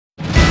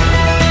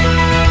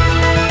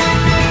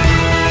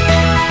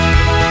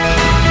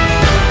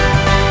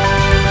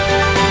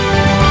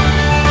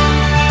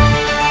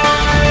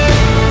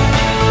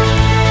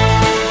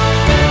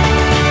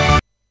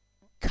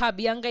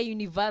Kabianga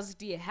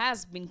University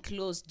has been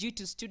closed due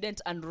to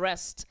student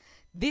unrest.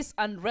 This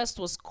unrest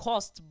was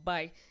caused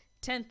by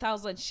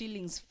 10,000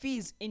 shillings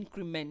fees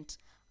increment.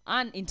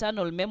 An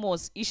internal memo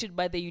was issued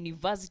by the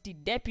university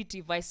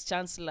deputy vice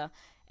chancellor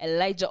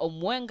Elijah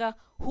Omwenga,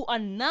 who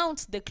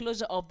announced the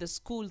closure of the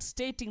school,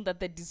 stating that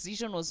the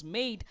decision was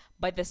made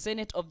by the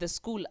senate of the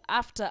school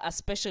after a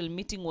special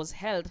meeting was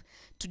held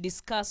to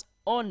discuss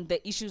on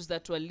the issues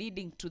that were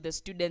leading to the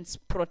students'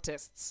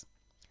 protests.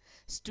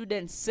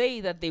 Students say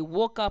that they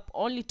woke up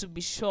only to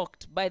be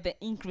shocked by the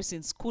increase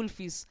in school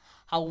fees.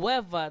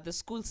 However, the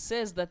school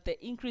says that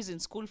the increase in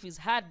school fees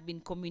had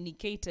been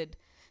communicated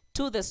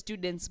to the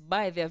students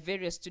by their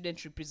various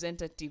student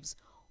representatives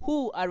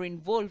who are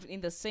involved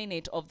in the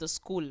senate of the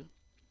school.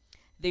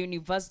 The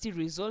university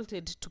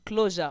resulted to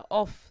closure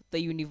of the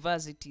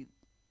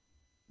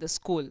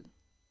school.